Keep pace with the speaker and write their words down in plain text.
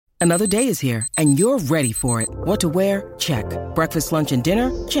Another day is here, and you're ready for it. What to wear? Check. Breakfast, lunch, and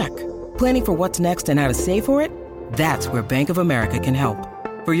dinner? Check. Planning for what's next and how to save for it? That's where Bank of America can help.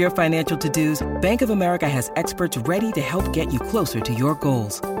 For your financial to-dos, Bank of America has experts ready to help get you closer to your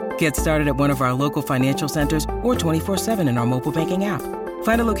goals. Get started at one of our local financial centers or 24/7 in our mobile banking app.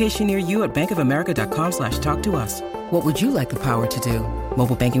 Find a location near you at bankofamerica.com/talktous. What would you like the power to do?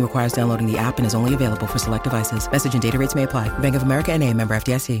 Mobile banking requires downloading the app and is only available for select devices. Message and data rates may apply. Bank of America N.A., member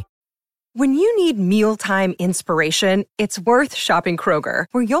FDIC. When you need mealtime inspiration, it's worth shopping Kroger,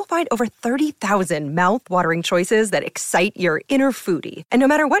 where you'll find over 30,000 mouth-watering choices that excite your inner foodie. And no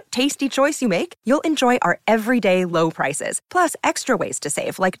matter what tasty choice you make, you'll enjoy our everyday low prices, plus extra ways to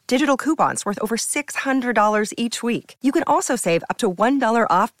save, like digital coupons worth over $600 each week. You can also save up to $1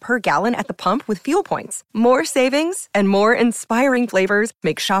 off per gallon at the pump with fuel points. More savings and more inspiring flavors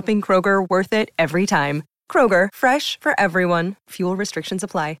make shopping Kroger worth it every time. Kroger, fresh for everyone. Fuel restrictions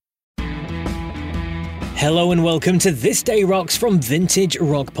apply. Hello and welcome to This Day Rocks from Vintage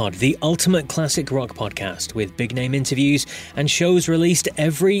Rock Pod, the ultimate classic rock podcast with big-name interviews and shows released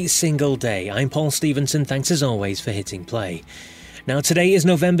every single day. I'm Paul Stevenson, thanks as always for hitting play. Now today is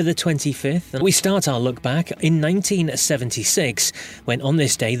November the 25th, and we start our look back in 1976, when on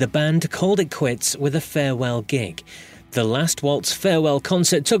this day the band called it quits with a farewell gig. The Last Waltz farewell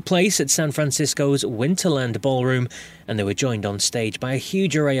concert took place at San Francisco's Winterland Ballroom, and they were joined on stage by a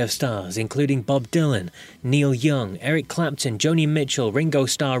huge array of stars, including Bob Dylan, Neil Young, Eric Clapton, Joni Mitchell, Ringo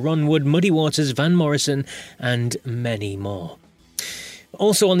Starr, Ron Wood, Muddy Waters, Van Morrison, and many more.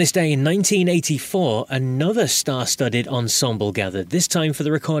 Also on this day in 1984, another star-studded ensemble gathered, this time for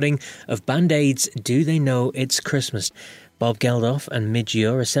the recording of Band Aid's Do They Know It's Christmas. Bob Geldof and Midge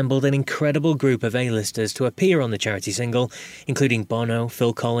Ure assembled an incredible group of A-listers to appear on the charity single, including Bono,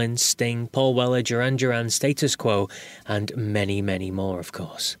 Phil Collins, Sting, Paul Weller, Duran Duran, Status Quo, and many, many more, of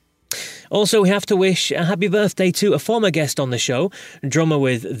course. Also, we have to wish a happy birthday to a former guest on the show, drummer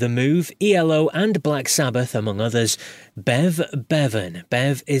with The Move, ELO and Black Sabbath, among others, Bev Bevan.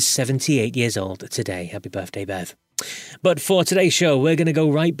 Bev is 78 years old today. Happy birthday, Bev. But for today's show, we're going to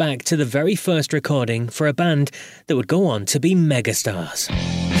go right back to the very first recording for a band that would go on to be megastars.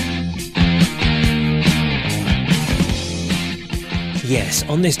 Yes,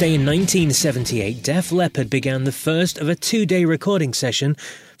 on this day in 1978, Def Leppard began the first of a two-day recording session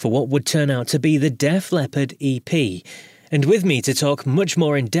for what would turn out to be the Def Leppard EP. And with me to talk much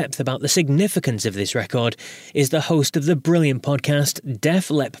more in depth about the significance of this record is the host of the brilliant podcast Def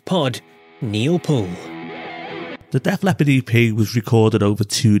Lep Pod, Neil Poole. The Def Leppard EP was recorded over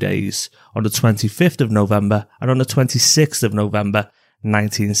 2 days, on the 25th of November and on the 26th of November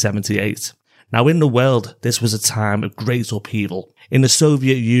 1978. Now in the world, this was a time of great upheaval. In the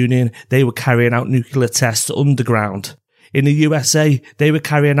Soviet Union, they were carrying out nuclear tests underground. In the USA, they were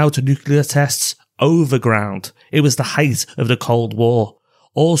carrying out nuclear tests overground. It was the height of the Cold War.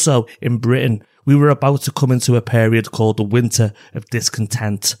 Also, in Britain, we were about to come into a period called the Winter of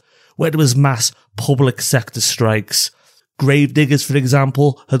Discontent, where there was mass public sector strikes. Gravediggers, for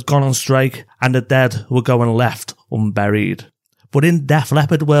example, had gone on strike and the dead were going left unburied. But in Def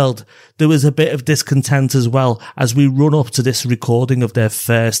Leppard world, there was a bit of discontent as well as we run up to this recording of their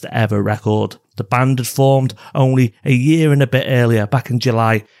first ever record. The band had formed only a year and a bit earlier, back in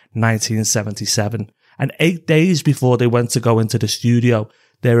July 1977. And 8 days before they went to go into the studio,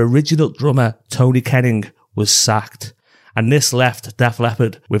 their original drummer, Tony Kenning, was sacked. And this left Def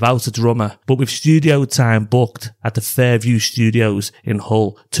Leppard without a drummer, but with studio time booked at the Fairview Studios in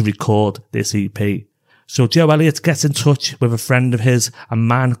Hull to record this EP. So Joe Elliott gets in touch with a friend of his, a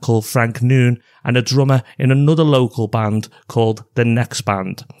man called Frank Noon, and a drummer in another local band called The Next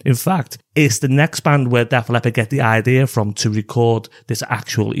Band. In fact, it's The Next Band where Def Leppard get the idea from to record this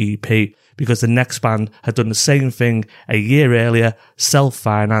actual EP, because The Next Band had done the same thing a year earlier,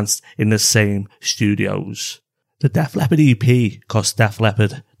 self-financed in the same studios. The Def Leppard EP cost Def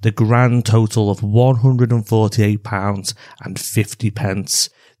Leppard the grand total of £148.50.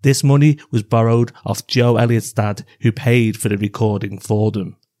 This money was borrowed off Joe Elliott's dad, who paid for the recording for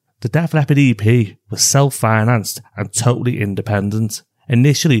them. The Def Leppard EP was self-financed and totally independent.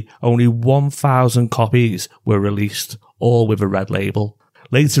 Initially, only 1,000 copies were released, all with a red label.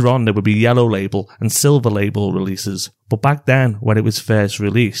 Later on, there would be yellow label and silver label releases, but back then, when it was first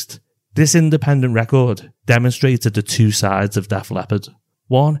released, this independent record demonstrated the two sides of Def Leppard.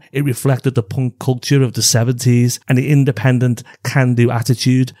 One, it reflected the punk culture of the 70s and the independent can-do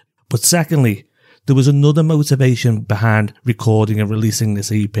attitude. But secondly, there was another motivation behind recording and releasing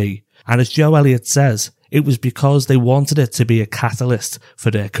this EP. And as Joe Elliott says, it was because they wanted it to be a catalyst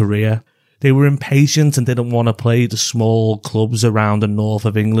for their career. They were impatient and didn't want to play the small clubs around the north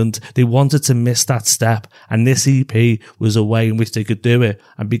of England. They wanted to miss that step, and this EP was a way in which they could do it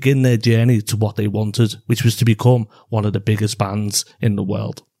and begin their journey to what they wanted, which was to become one of the biggest bands in the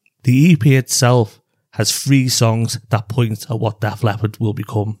world. The EP itself has 3 songs that point at what Def Leppard will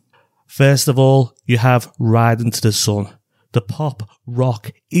become. First of all, you have Ride Into the Sun, the pop,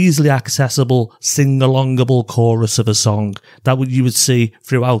 rock, easily accessible, sing-alongable chorus of a song that you would see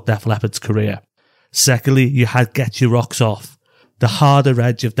throughout Def Leppard's career. Secondly, you had Get Your Rocks Off, the harder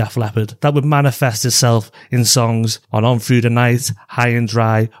edge of Def Leppard that would manifest itself in songs On Through the Night, High and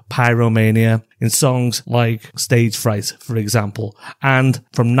Dry, Pyromania, in songs like Stage Fright, for example, and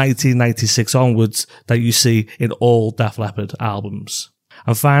from 1996 onwards that you see in all Def Leppard albums.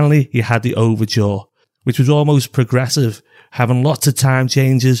 And finally, you had the Overture, which was almost progressive, having lots of time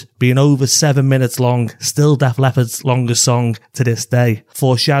changes, being over 7 minutes long, still Def Leppard's longest song to this day,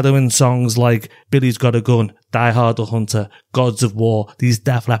 foreshadowing songs like Billy's Got a Gun, Die Hard the Hunter, Gods of War, these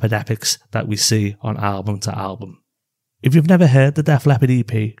Def Leppard epics that we see on album to album. If you've never heard the Def Leppard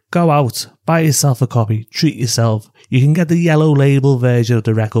EP, go out, buy yourself a copy, treat yourself. You can get the yellow label version of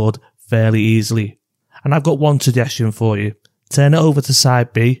the record fairly easily. And I've got one suggestion for you. Turn it over to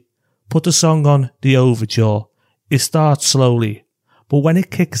side B, put the song on The Overture. It starts slowly, but when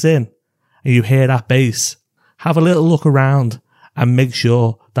it kicks in and you hear that bass, have a little look around and make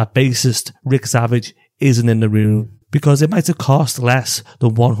sure that bassist Rick Savage isn't in the room, because it might have cost less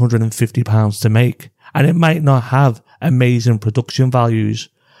than £150 to make, and it might not have amazing production values,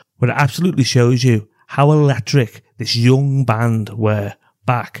 but it absolutely shows you how electric this young band were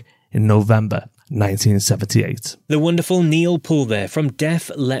back in November 1978. The wonderful Neil Poole there from Def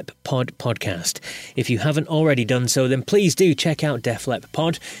Lep Pod podcast. If you haven't already done so, then please do check out Def Lep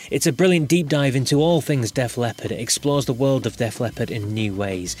Pod. It's a brilliant deep dive into all things Def Leppard. It explores the world of Def Leppard in new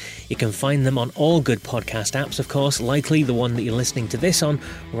ways. You can find them on all good podcast apps, of course, likely the one that you're listening to this on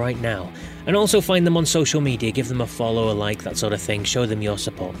right now. And also find them on social media. Give them a follow, a like, that sort of thing. Show them your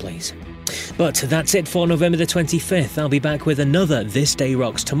support, please. But that's it for November the 25th. I'll be back with another This Day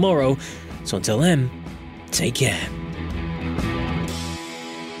Rocks tomorrow. So until then, take care.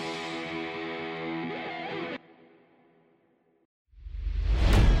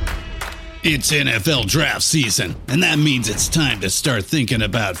 It's NFL draft season, and that means it's time to start thinking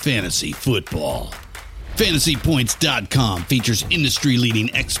about fantasy football. FantasyPoints.com features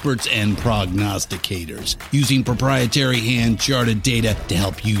industry-leading experts and prognosticators using proprietary hand-charted data to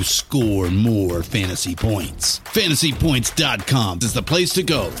help you score more fantasy points. FantasyPoints.com is the place to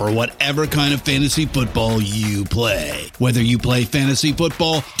go for whatever kind of fantasy football you play. Whether you play fantasy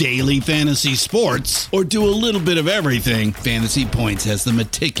football, daily fantasy sports, or do a little bit of everything, Fantasy Points has the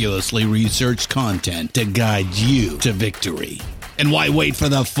meticulously researched content to guide you to victory. And why wait for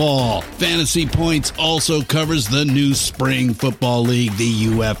the fall? Fantasy Points also covers the new spring football league, the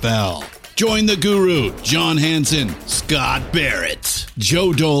UFL. Join the guru, John Hansen, Scott Barrett,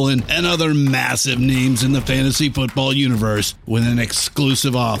 Joe Dolan, and other massive names in the fantasy football universe with an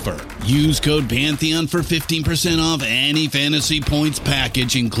exclusive offer. Use code Pantheon for 15% off any Fantasy Points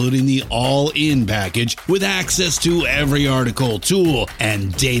package, including the all-in package, with access to every article, tool,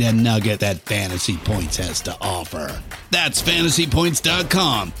 and data nugget that Fantasy Points has to offer. That's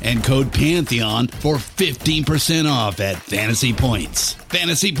FantasyPoints.com and code Pantheon for 15% off at Fantasy Points.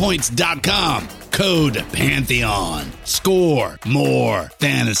 FantasyPoints.com, code Pantheon. Score more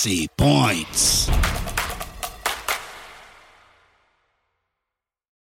fantasy points.